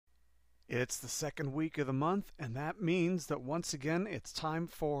It's the second week of the month, and that means that once again it's time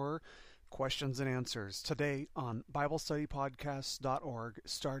for questions and answers today on BibleStudyPodcasts.org,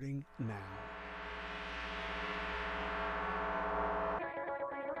 starting now.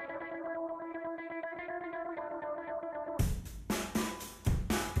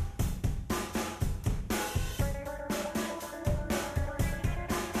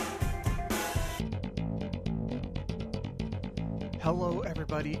 Hello,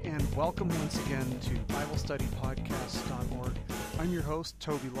 everybody, and welcome once again to BibleStudyPodcasts.org. I'm your host,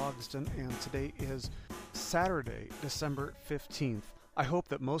 Toby Logsdon, and today is Saturday, December 15th. I hope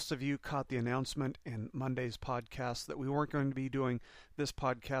that most of you caught the announcement in Monday's podcast that we weren't going to be doing this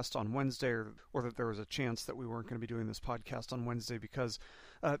podcast on Wednesday, or that there was a chance that we weren't going to be doing this podcast on Wednesday because,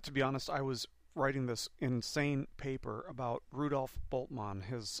 to be honest, I was writing this insane paper about Rudolf Bultmann,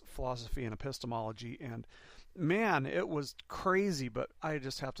 his philosophy and epistemology, and man, it was crazy, but I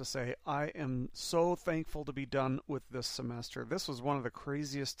just have to say, I am so thankful to be done with this semester. This was one of the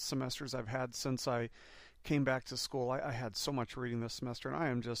craziest semesters I've had since I came back to school. I had so much reading this semester, and I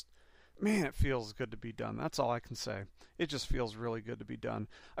am just, man, it feels good to be done. That's all I can say. It just feels really good to be done.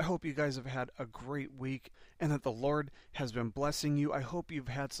 I hope you guys have had a great week and that the Lord has been blessing you. I hope you've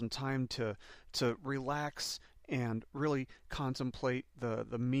had some time to relax and really contemplate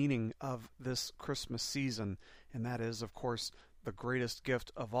the meaning of this Christmas season. And that is, of course, the greatest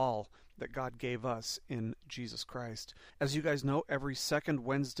gift of all that God gave us in Jesus Christ. As you guys know, every second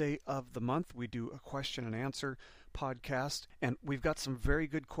Wednesday of the month, we do a question and answer podcast, and we've got some very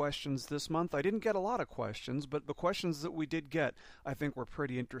good questions this month. I didn't get a lot of questions, but the questions that we did get, I think were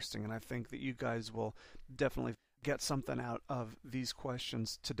pretty interesting, and I think that you guys will definitely get something out of these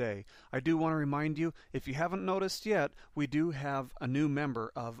questions today. I do want to remind you, if you haven't noticed yet, we do have a new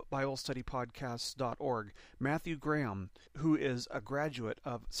member of BibleStudyPodcasts.org, Matthew Graham, who is a graduate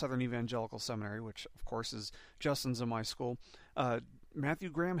of Southern Evangelical Seminary, which of course is Justin's and my school.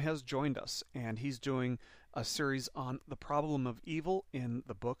 Matthew Graham has joined us, and he's doing a series on the problem of evil in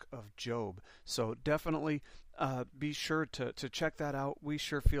the book of Job. So definitely be sure to check that out. We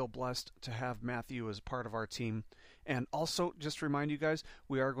sure feel blessed to have Matthew as part of our team. And also, just remind you guys,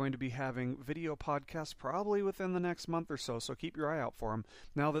 we are going to be having video podcasts probably within the next month or so, so keep your eye out for them.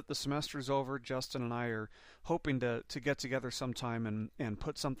 Now that the semester's over, Justin and I are hoping to get together sometime and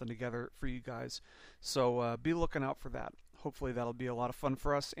put something together for you guys. So be looking out for that. Hopefully that'll be a lot of fun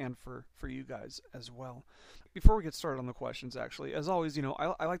for us and for you guys as well. Before we get started on the questions, actually, as always,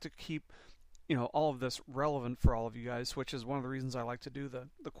 I like to keep all of this relevant for all of you guys, which is one of the reasons I like to do the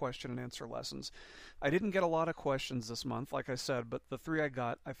question and answer lessons. I didn't get a lot of questions this month, like I said, but the three I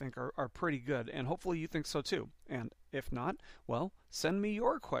got, I think, are pretty good, and hopefully you think so too. And if not, well, send me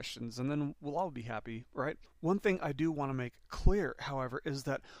your questions, and then we'll all be happy, right? One thing I do want to make clear, however, is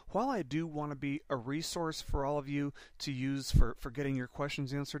that while I do want to be a resource for all of you to use for getting your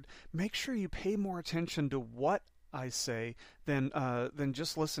questions answered, make sure you pay more attention to what I say than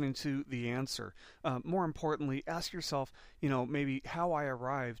just listening to the answer. More importantly, ask yourself, maybe how I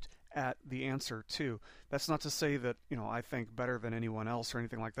arrived at the answer too. That's not to say that, I think better than anyone else or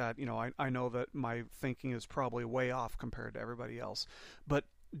anything like that. I know that my thinking is probably way off compared to everybody else. But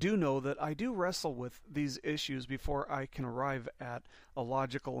do know that I do wrestle with these issues before I can arrive at a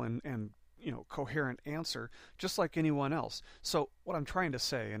logical and coherent answer, just like anyone else. So what I'm trying to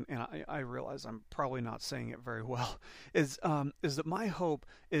say, and I realize I'm probably not saying it very well, is that my hope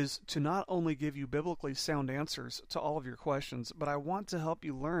is to not only give you biblically sound answers to all of your questions, but I want to help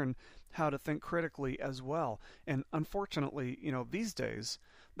you learn how to think critically as well. And unfortunately, these days,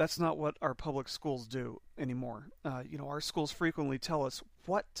 that's not what our public schools do anymore. Our schools frequently tell us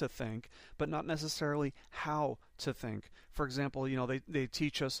what to think, but not necessarily how to think. For example, they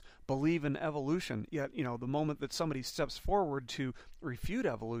teach us believe in evolution, yet, the moment that somebody steps forward to refute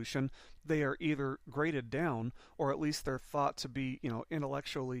evolution, they are either graded down or at least they're thought to be,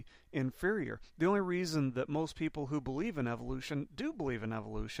 intellectually inferior. The only reason that most people who believe in evolution do believe in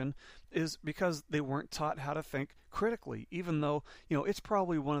evolution is because they weren't taught how to think critically, even though, it's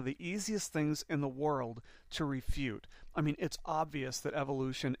probably one of the easiest things in the world to refute. I mean, it's obvious that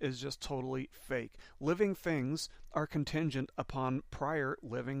evolution is just totally fake. Living things are contingent upon prior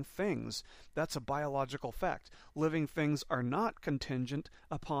living things. That's a biological fact. Living things are not contingent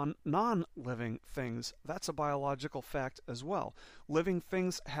upon non-living things. That's a biological fact as well. Living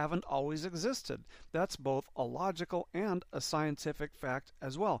things haven't always existed. That's both a logical and a scientific fact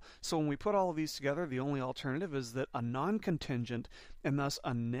as well. So when we put all of these together, the only alternative is that a non-contingent and thus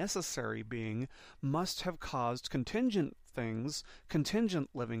a necessary being must have caused contingent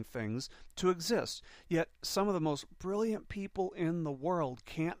living things to exist. Yet some of the most brilliant people in the world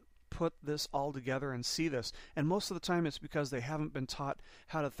can't put this all together and see this. And most of the time it's because they haven't been taught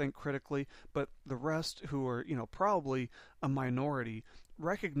how to think critically, but the rest, who are, probably a minority,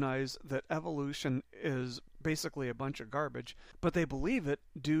 recognize that evolution is basically a bunch of garbage, but they believe it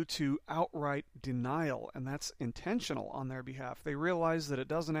due to outright denial, and that's intentional on their behalf. They realize that it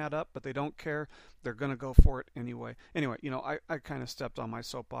doesn't add up, but they don't care. They're going to go for it anyway. Anyway, I kind of stepped on my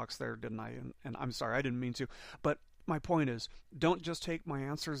soapbox there, didn't I? And I'm sorry, I didn't mean to. But my point is, don't just take my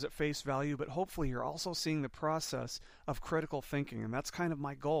answers at face value, but hopefully you're also seeing the process of critical thinking, and that's kind of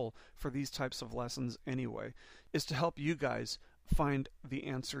my goal for these types of lessons anyway, is to help you guys find the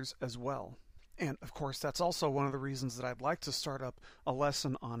answers as well. And of course, that's also one of the reasons that I'd like to start up a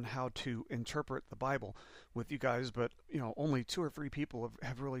lesson on how to interpret the Bible with you guys, but only 2 or 3 people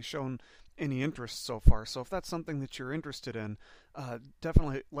have really shown any interest so far. So if that's something that you're interested in,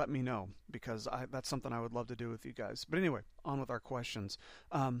 definitely let me know, because that's something I would love to do with you guys. But anyway, on with our questions.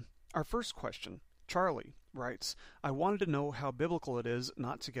 Our first question, Charlie writes, I wanted to know how biblical it is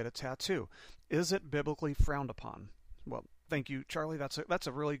not to get a tattoo. Is it biblically frowned upon? Well, thank you, Charlie. That's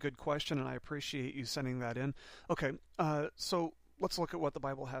a really good question, and I appreciate you sending that in. Okay, so let's look at what the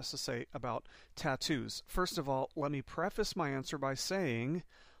Bible has to say about tattoos. First of all, let me preface my answer by saying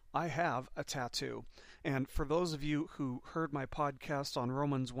I have a tattoo. And for those of you who heard my podcast on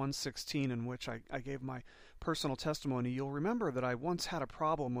Romans 1:16, in which I gave my personal testimony, you'll remember that I once had a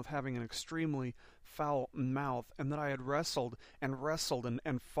problem with having an extremely foul mouth, and that I had wrestled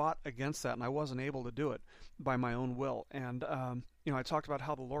and fought against that, and I wasn't able to do it by my own will. And I talked about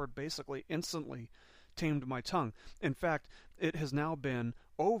how the Lord basically instantly tamed my tongue. In fact, it has now been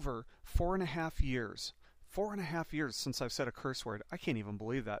over 4.5 years. 4.5 years since I've said a curse word. I can't even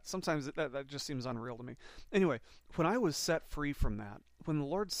believe that. Sometimes that just seems unreal to me. Anyway, when I was set free from that, when the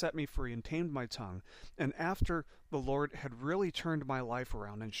Lord set me free and tamed my tongue, and after the Lord had really turned my life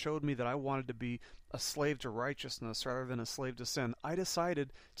around and showed me that I wanted to be a slave to righteousness rather than a slave to sin, I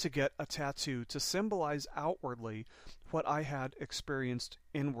decided to get a tattoo to symbolize outwardly what I had experienced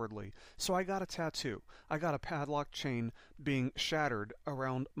inwardly. So I got a tattoo. I got a padlock chain being shattered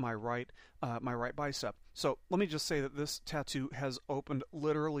around my right bicep. So let me just say that this tattoo has opened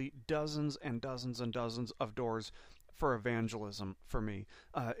literally dozens and dozens and dozens of doors for evangelism for me.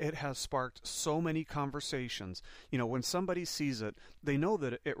 It has sparked so many conversations. When somebody sees it, they know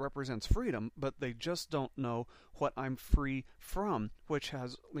that it represents freedom, but they just don't know what I'm free from, which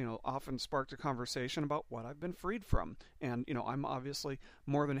has, often sparked a conversation about what I've been freed from. And, I'm obviously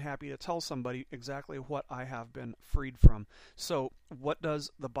more than happy to tell somebody exactly what I have been freed from. So what does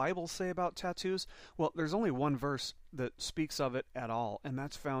the Bible say about tattoos? Well, there's only one verse that speaks of it at all, and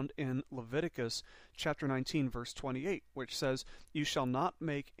that's found in Leviticus chapter 19, verse 28, which says, You shall not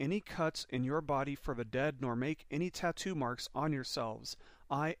make any cuts in your body for the dead, nor make any tattoo marks on yourselves.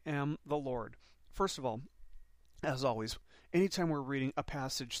 I am the Lord. First of all, as always, anytime we're reading a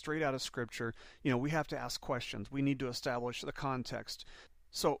passage straight out of Scripture, we have to ask questions. We need to establish the context.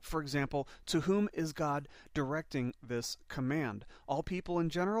 So, for example, to whom is God directing this command? All people in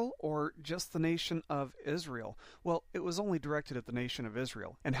general, or just the nation of Israel? Well, it was only directed at the nation of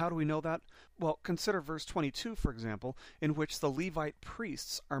Israel. And how do we know that? Well, consider verse 22, for example, in which the Levite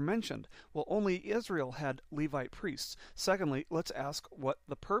priests are mentioned. Well, only Israel had Levite priests. Secondly, let's ask what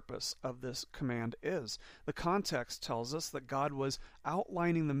the purpose of this command is. The context tells us that God was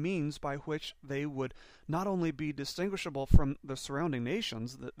outlining the means by which they would not only be distinguishable from the surrounding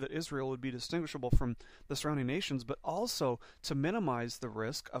nations, that Israel would be distinguishable from the surrounding nations, but also to minimize the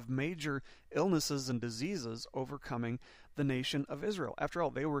risk of major illnesses and diseases overcoming the nation of Israel. After all,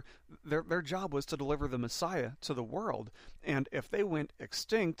 their job was to deliver the Messiah to the world, and if they went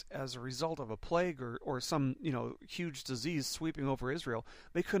extinct as a result of a plague or some huge disease sweeping over Israel,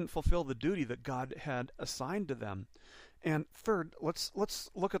 they couldn't fulfill the duty that God had assigned to them. And third, let's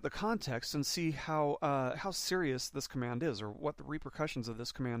look at the context and see how serious this command is, or what the repercussions of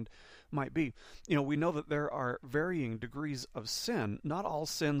this command might be. We know that there are varying degrees of sin. Not all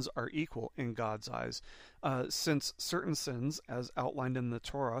sins are equal in God's eyes, since certain sins, as outlined in the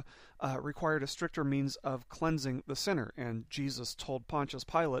Torah, required a stricter means of cleansing the sinner. And Jesus told Pontius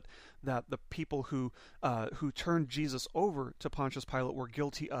Pilate that the people who turned Jesus over to Pontius Pilate were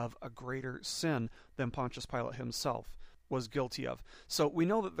guilty of a greater sin than Pontius Pilate himself was guilty of. So we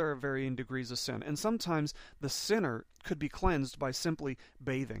know that there are varying degrees of sin, and sometimes the sinner could be cleansed by simply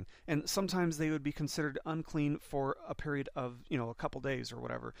bathing, and sometimes they would be considered unclean for a period of a couple days or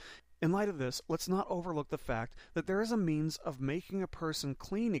whatever. In light of this, let's not overlook the fact that there is a means of making a person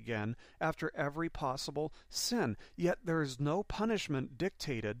clean again after every possible sin, yet there is no punishment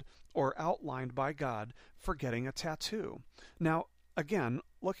dictated or outlined by God for getting a tattoo. Now, again,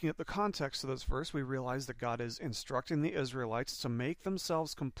 looking at the context of this verse, we realize that God is instructing the Israelites to make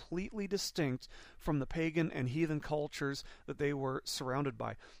themselves completely distinct from the pagan and heathen cultures that they were surrounded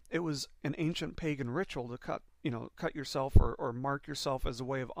by. It was an ancient pagan ritual to cut yourself or mark yourself as a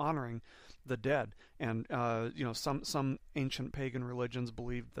way of honoring the dead. And some ancient pagan religions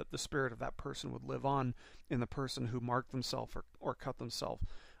believed that the spirit of that person would live on in the person who marked themselves or cut themselves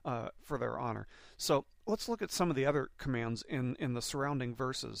for their honor. So let's look at some of the other commands in the surrounding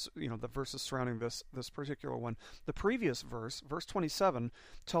verses, the verses surrounding this particular one. The previous verse 27,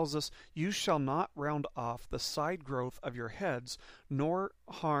 tells us, "You shall not round off the side growth of your heads, nor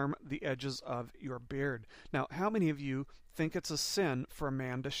harm the edges of your beard." Now, how many of you think it's a sin for a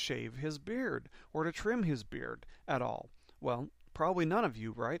man to shave his beard or to trim his beard at all? Well, probably none of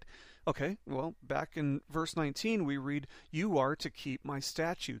you, right? Okay, well, back in verse 19 we read, "You are to keep my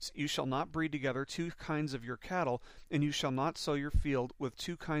statutes. You shall not breed together two kinds of your cattle, and you shall not sow your field with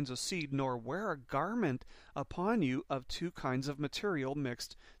two kinds of seed, nor wear a garment upon you of two kinds of material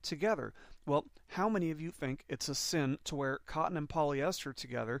mixed together." Well, how many of you think it's a sin to wear cotton and polyester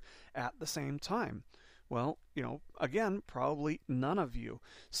together at the same time? Well, again, probably none of you.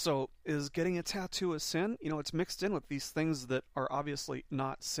 So is getting a tattoo a sin? It's mixed in with these things that are obviously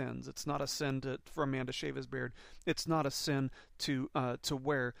not sins. It's not a sin for a man to shave his beard. It's not a sin to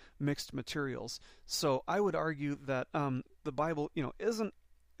wear mixed materials. So I would argue that the Bible, isn't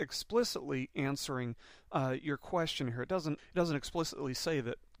explicitly answering your question here. It doesn't explicitly say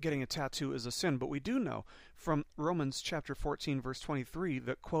that getting a tattoo is a sin, but we do know from Romans chapter 14 verse 23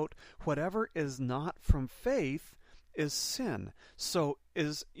 that, quote, "Whatever is not from faith is sin." So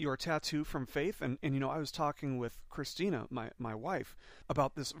is your tattoo from faith? And I was talking with Christina, my wife,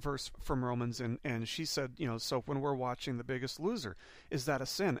 about this verse from Romans, and she said, so when we're watching The Biggest Loser, is that a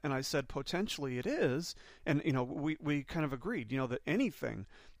sin? And I said, potentially it is. And we kind of agreed, that anything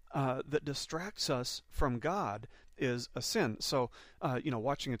that distracts us from God is a sin. So,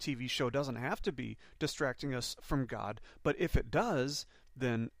 watching a TV show doesn't have to be distracting us from God, but if it does,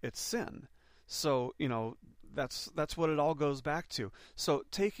 then it's sin. So, that's what it all goes back to. So,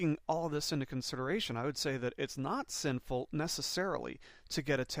 taking all of this into consideration, I would say that it's not sinful necessarily to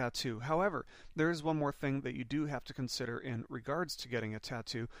get a tattoo. However, there is one more thing that you do have to consider in regards to getting a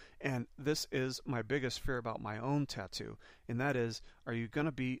tattoo, and this is my biggest fear about my own tattoo, and that is, are you going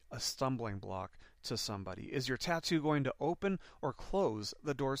to be a stumbling block to somebody? Is your tattoo going to open or close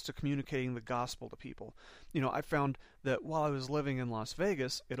the doors to communicating the gospel to people? I found that while I was living in Las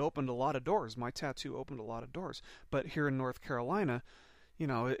Vegas, it opened a lot of doors. My tattoo opened a lot of doors. But here in North Carolina,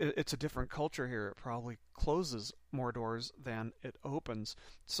 it's a different culture here. It probably closes more doors than it opens.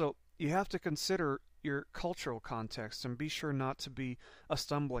 So you have to consider your cultural context and be sure not to be a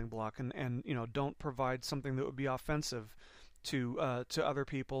stumbling block and don't provide something that would be offensive to other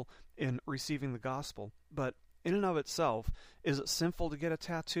people in receiving the gospel. But in and of itself, is it sinful to get a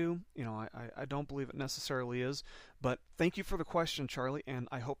tattoo? I don't believe it necessarily is. But thank you for the question, Charlie, and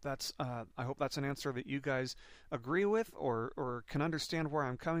I hope that's an answer that you guys agree with or can understand where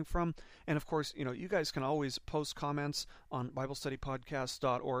I'm coming from. And of course, you guys can always post comments on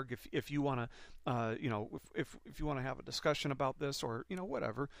BibleStudyPodcast.org if you want to, if you want to have a discussion about this or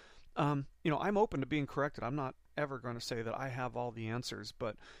whatever. I'm open to being corrected. I'm not ever going to say that I have all the answers,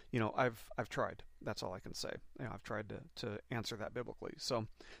 but I've tried. That's all I can say. I've tried to answer that biblically. So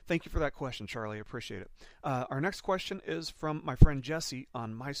thank you for that question, Charlie. I appreciate it. Our next question is from my friend Jesse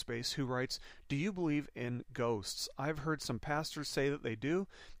on MySpace, who writes, "Do you believe in ghosts? I've heard some pastors say that they do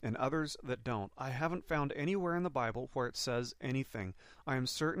and others that don't. I haven't found anywhere in the Bible where it says anything. I am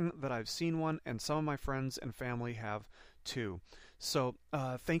certain that I've seen one, and some of my friends and family have too." So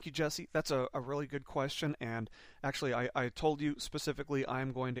thank you, Jesse. That's a really good question, and actually I told you specifically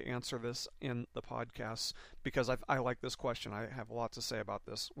I'm going to answer this in the podcast because I like this question. I have a lot to say about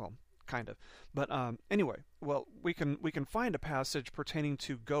this. Well, kind of. But anyway, well, we can find a passage pertaining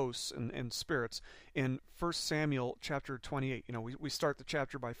to ghosts and spirits in 1 Samuel chapter 28. We start the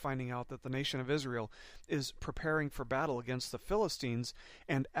chapter by finding out that the nation of Israel is preparing for battle against the Philistines,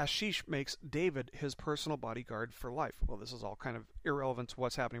 and Ashish makes David his personal bodyguard for life. Well, this is all kind of irrelevant to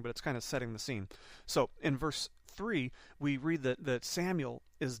what's happening, but it's kind of setting the scene. So in verse 3, we read that Samuel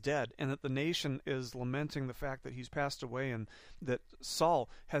is dead and that the nation is lamenting the fact that he's passed away and that Saul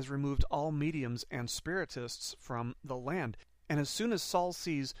has removed all mediums and spiritists from the land. And as soon as Saul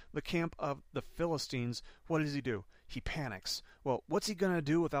sees the camp of the Philistines, what does he do? He panics. Well, what's he going to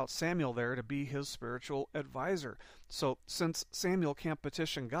do without Samuel there to be his spiritual advisor? So since Samuel can't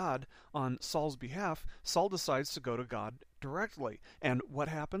petition God on Saul's behalf, Saul decides to go to God directly. And what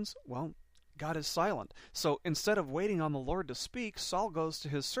happens? Well, God is silent. So instead of waiting on the Lord to speak, Saul goes to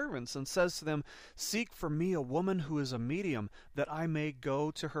his servants and says to them, "Seek for me a woman who is a medium, that I may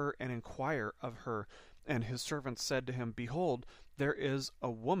go to her and inquire of her." And his servants said to him, "Behold, there is a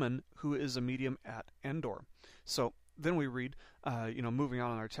woman who is a medium at Endor." So then we read, moving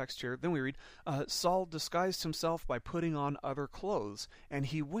on in our text here, then we read, Saul disguised himself by putting on other clothes, and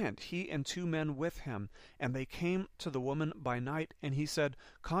he went, he and 2 men with him, and they came to the woman by night, and he said,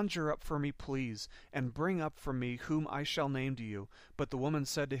 "Conjure up for me, please, and bring up for me whom I shall name to you." But the woman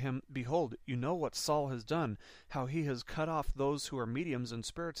said to him, "Behold, you know what Saul has done, how he has cut off those who are mediums and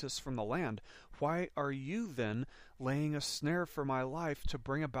spiritists from the land. Why are you then laying a snare for my life to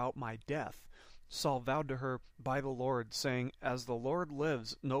bring about my death?" Saul vowed to her by the Lord, saying, "As the Lord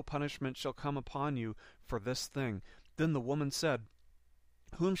lives, no punishment shall come upon you for this thing." Then the woman said,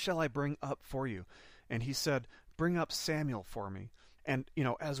 "Whom shall I bring up for you?" And he said, "Bring up Samuel for me." And,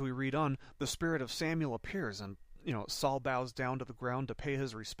 as we read on, the spirit of Samuel appears, and Saul bows down to the ground to pay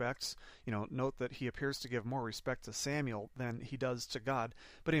his respects. Note that he appears to give more respect to Samuel than he does to God.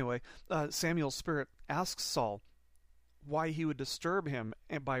 But anyway, Samuel's spirit asks Saul why he would disturb him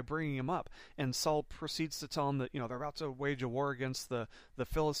by bringing him up, and Saul proceeds to tell him that they're about to wage a war against the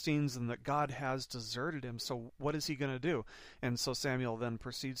Philistines and that God has deserted him. So what is he going to do? And so Samuel then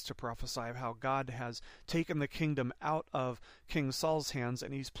proceeds to prophesy of how God has taken the kingdom out of King Saul's hands,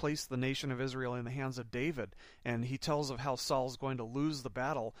 and he's placed the nation of Israel in the hands of David. And he tells of how Saul's going to lose the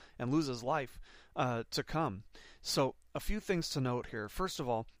battle and lose his life to come. So a few things to note here. First of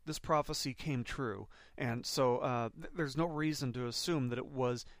all, this prophecy came true, and so there's no reason to assume that it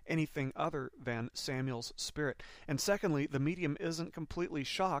was anything other than Samuel's spirit. And secondly, the medium isn't completely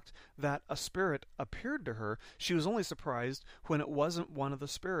shocked that a spirit appeared to her. She was only surprised when it wasn't one of the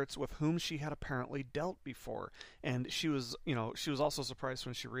spirits with whom she had apparently dealt before. And she was also surprised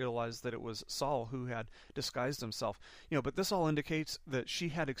when she realized that it was Saul who had disguised himself. But this all indicates that she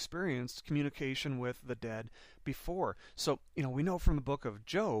had experienced communication with the dead before. So, we know from the book of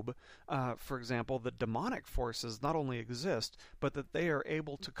Job, for example, that demonic forces not only exist, but that they are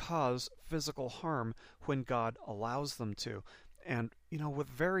able to cause physical harm when God allows them to. And, with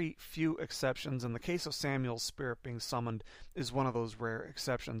very few exceptions, and the case of Samuel's spirit being summoned is one of those rare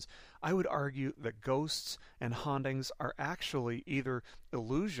exceptions, I would argue that ghosts and hauntings are actually either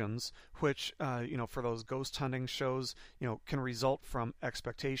illusions, which, for those ghost hunting shows, can result from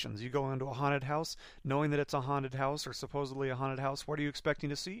expectations. You go into a haunted house knowing that it's a haunted house or supposedly a haunted house. What are you expecting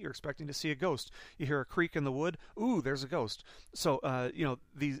to see? You're expecting to see a ghost. You hear a creak in the wood. Ooh, there's a ghost. So,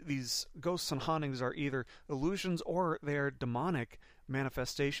 these ghosts and hauntings are either illusions or they are demonic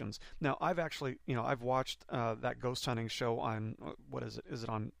manifestations. Now, I've actually, I've watched that ghost hunting show on, what is it? Is it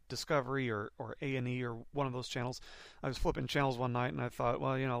on Discovery or A&E or one of those channels? I was flipping channels one night and I thought,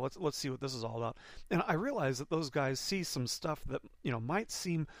 well, let's see what this is all about. And I realized that those guys see some stuff that, might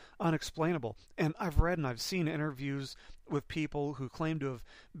seem unexplainable. And I've read and I've seen interviews with people who claim to have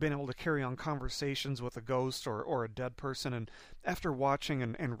been able to carry on conversations with a ghost or a dead person. And after watching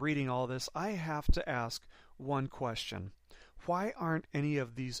and reading all this, I have to ask one question. Why aren't any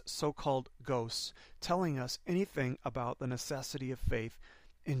of these so-called ghosts telling us anything about the necessity of faith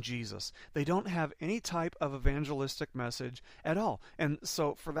in Jesus? They don't have any type of evangelistic message at all. And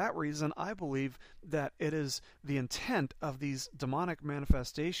so for that reason, I believe that it is the intent of these demonic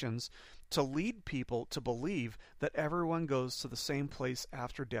manifestations to lead people to believe that everyone goes to the same place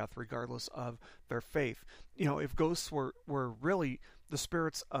after death, regardless of their faith. If ghosts were really the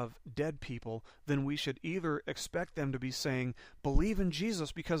spirits of dead people, then we should either expect them to be saying, "Believe in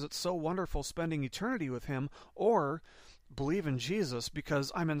Jesus because it's so wonderful spending eternity with him," or "Believe in Jesus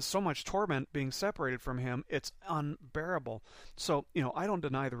because I'm in so much torment being separated from him, it's unbearable." So, I don't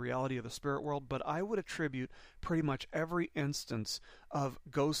deny the reality of the spirit world, but I would attribute pretty much every instance of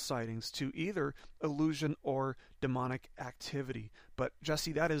ghost sightings to either illusion or demonic activity. But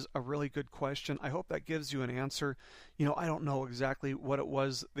Jesse, that is a really good question. I hope that gives you an answer. I don't know exactly what it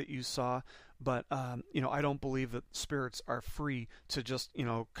was that you saw, but I don't believe that spirits are free to just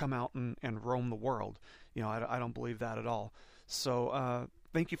come out and roam the world. I don't believe that at all. So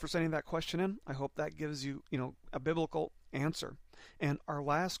thank you for sending that question in. I hope that gives you a biblical answer. And our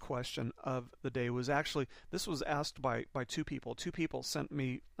last question of the day was actually, this was asked by 2 people. 2 people sent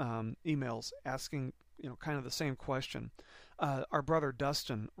me emails asking kind of the same question. Our brother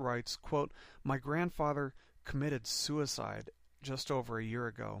Dustin writes, quote, "My grandfather committed suicide just over a year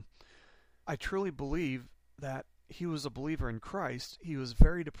ago. I truly believe that he was a believer in Christ. He was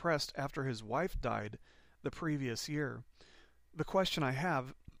very depressed after his wife died the previous year. The question I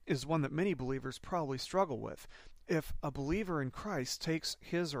have is one that many believers probably struggle with. if a believer in Christ takes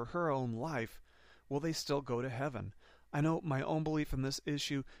his or her own life, will they still go to heaven? I know my own belief in this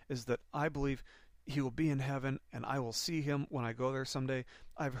issue is that I believe he will be in heaven and I will see him when I go there someday.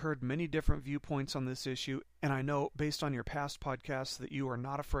 I've heard many different viewpoints on this issue, and I know based on your past podcasts that you are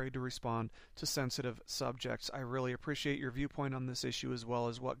not afraid to respond to sensitive subjects. I really appreciate your viewpoint on this issue, as well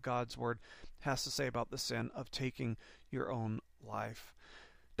as what God's Word has to say about the sin of taking your own life.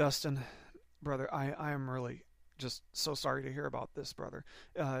 Dustin, brother, I am really just so sorry to hear about this, brother.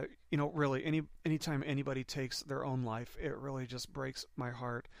 Really, anytime anybody takes their own life, it really just breaks my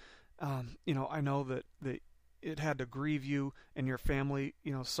heart. I know that it had to grieve you and your family,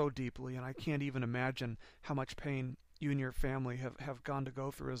 so deeply, and I can't even imagine how much pain you and your family have gone to go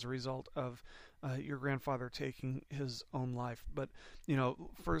through as a result of your grandfather taking his own life. But,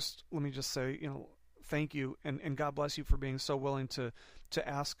 first, let me just say, thank you, and God bless you for being so willing to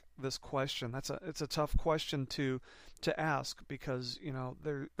ask this question. It's a tough question to ask, because,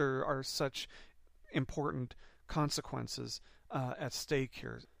 there are such important consequences at stake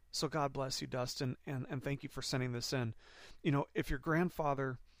here. So God bless you, Dustin, and thank you for sending this in. If your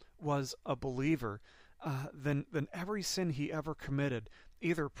grandfather was a believer, then every sin he ever committed,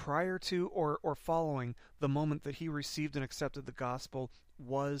 either prior to or following the moment that he received and accepted the gospel,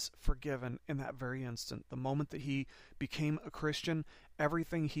 was forgiven in that very instant. The moment that he became a Christian,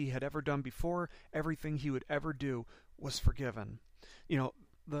 everything he had ever done before, everything he would ever do, was forgiven.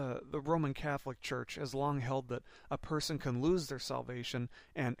 The Roman Catholic Church has long held that a person can lose their salvation,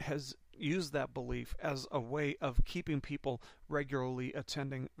 and has used that belief as a way of keeping people regularly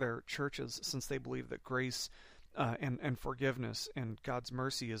attending their churches, since they believe that grace and forgiveness and God's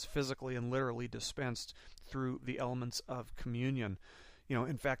mercy is physically and literally dispensed through the elements of communion.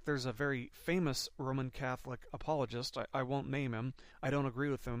 In fact, there's a very famous Roman Catholic apologist. I won't name him. I don't agree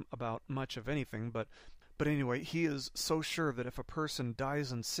with him about much of anything, but anyway, he is so sure that if a person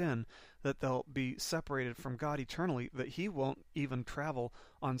dies in sin, that they'll be separated from God eternally, that he won't even travel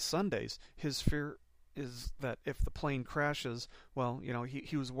on Sundays. His fear is that if the plane crashes,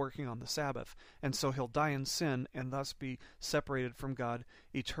 he was working on the Sabbath, and so he'll die in sin and thus be separated from God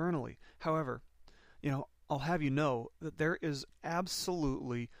eternally. However, I'll have you know that there is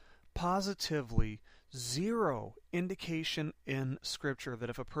absolutely, positively zero indication in Scripture that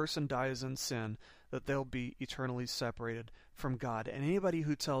if a person dies in sin, that they'll be eternally separated from God. And anybody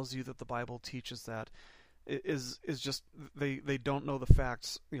who tells you that the Bible teaches that is just, they don't know the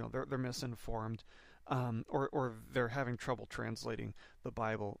facts. They're misinformed, or they're having trouble translating the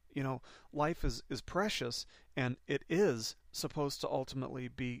Bible. Life is precious, and it is supposed to ultimately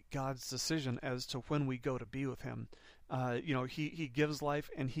be God's decision as to when we go to be with Him. He gives life,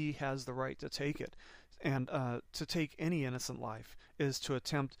 and He has the right to take it. And to take any innocent life is to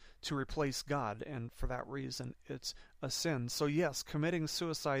attempt to replace God, and for that reason, it's a sin. So yes, committing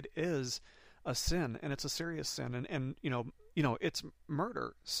suicide is a sin, and it's a serious sin, and it's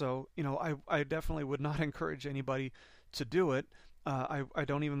murder. So I definitely would not encourage anybody to do it. I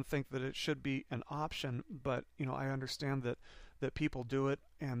don't even think that it should be an option, but I understand that people do it,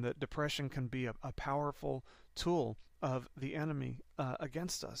 and that depression can be a powerful tool of the enemy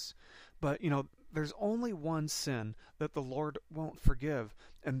against us. But there's only one sin that the Lord won't forgive,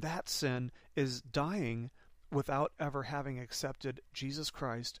 and that sin is dying without ever having accepted Jesus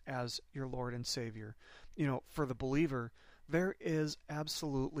Christ as your Lord and Savior. For the believer, there is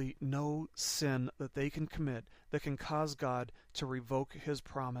absolutely no sin that they can commit that can cause God to revoke His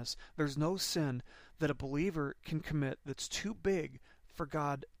promise. There's no sin that a believer can commit that's too big for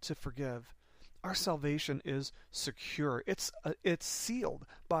God to forgive. Our salvation is secure. It's sealed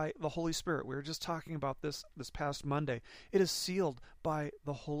by the Holy Spirit. We were just talking about this past Monday. It is sealed by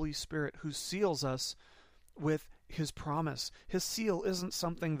the Holy Spirit, who seals us with His promise. His seal isn't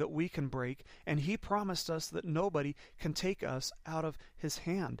something that we can break, and He promised us that nobody can take us out of His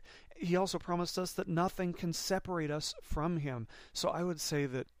hand. He also promised us that nothing can separate us from Him. So I would say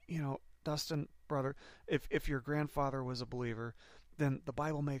that, Dustin, brother, if your grandfather was a believer, then the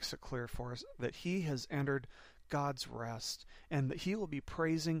Bible makes it clear for us that he has entered God's rest, and that he will be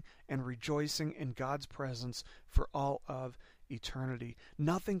praising and rejoicing in God's presence for all of eternity.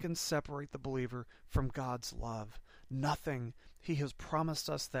 Nothing can separate the believer from God's love. Nothing. He has promised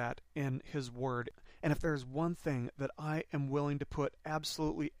us that in His Word. And if there's one thing that I am willing to put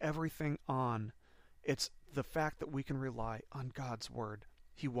absolutely everything on, it's the fact that we can rely on God's Word.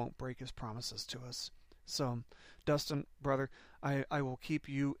 He won't break His promises to us. So, Dustin, brother, I will keep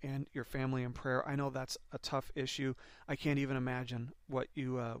you and your family in prayer. I know that's a tough issue. I can't even imagine what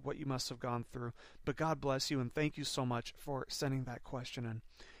you must have gone through. But God bless you, and thank you so much for sending that question in.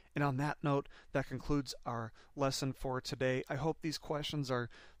 And on that note, that concludes our lesson for today. I hope these questions are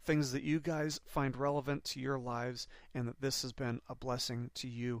things that you guys find relevant to your lives and that this has been a blessing to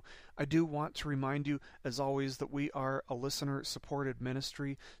you. I do want to remind you, as always, that we are a listener-supported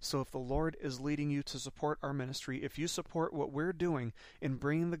ministry. So if the Lord is leading you to support our ministry, if you support what we're doing in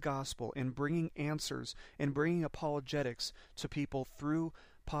bringing the gospel, in bringing answers, in bringing apologetics to people through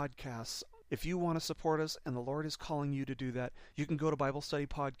podcasts, if you want to support us and the Lord is calling you to do that, you can go to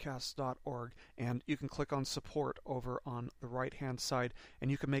BibleStudyPodcast.org and you can click on support over on the right-hand side,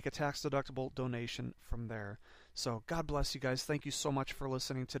 and you can make a tax-deductible donation from there. So God bless you guys. Thank you so much for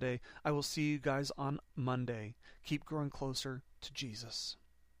listening today. I will see you guys on Monday. Keep growing closer to Jesus.